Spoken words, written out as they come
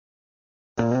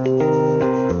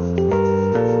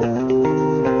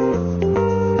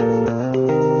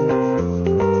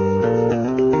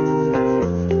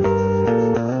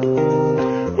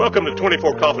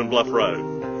24 Coffin Bluff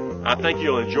Road. I think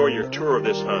you'll enjoy your tour of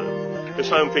this home. This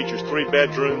home features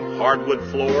 3-bedroom, hardwood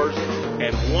floors,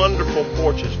 and wonderful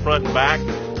porches front and back,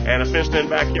 and a fenced-in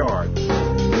backyard.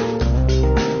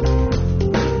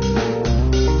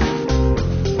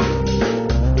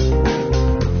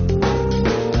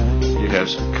 You have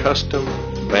some custom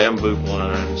bamboo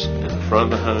blinds in the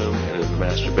front of the home and in the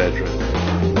master bedroom.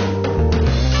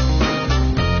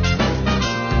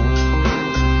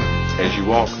 As you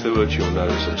walk through it, you'll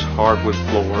notice there's hardwood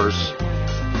floors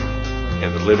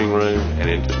in the living room and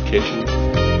into the kitchen.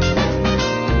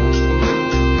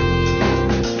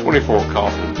 24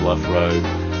 Coffin Bluff Road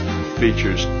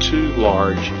features 2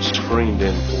 large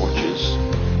screened-in porches.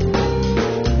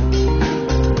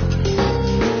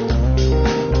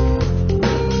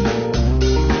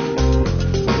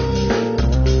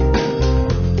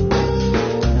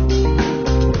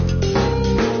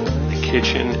 The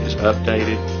kitchen is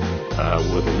updated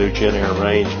with a new Gen Air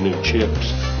range, new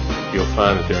chips. You'll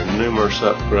find that there are numerous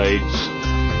upgrades.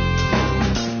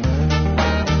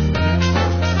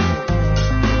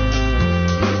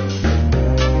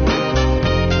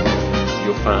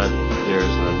 You'll find there's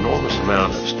an enormous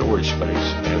amount of storage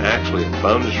space and actually a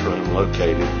bonus room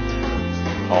located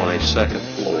on a 2nd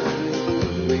floor.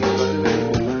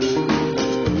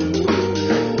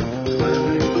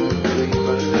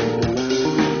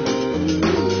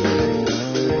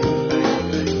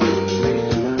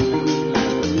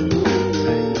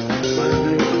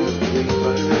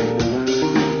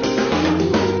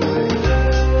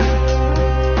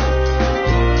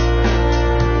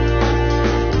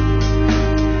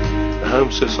 The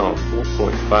home sits on a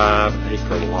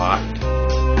 4.5-acre lot.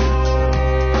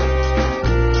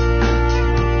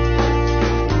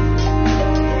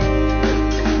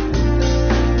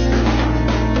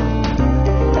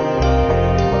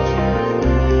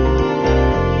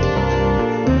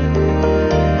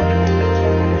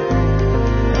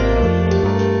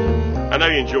 I know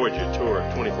you enjoyed your tour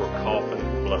of 24 Coffin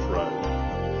Bluff Road.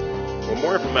 For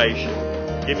more information,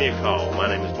 give me a call. My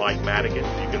name is Mike Madigan.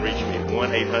 You can reach me at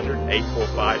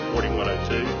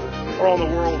 1-800-845-4102 or on the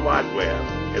World Wide Web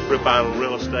at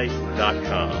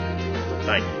ripislandrealestate.com.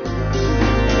 Thank you.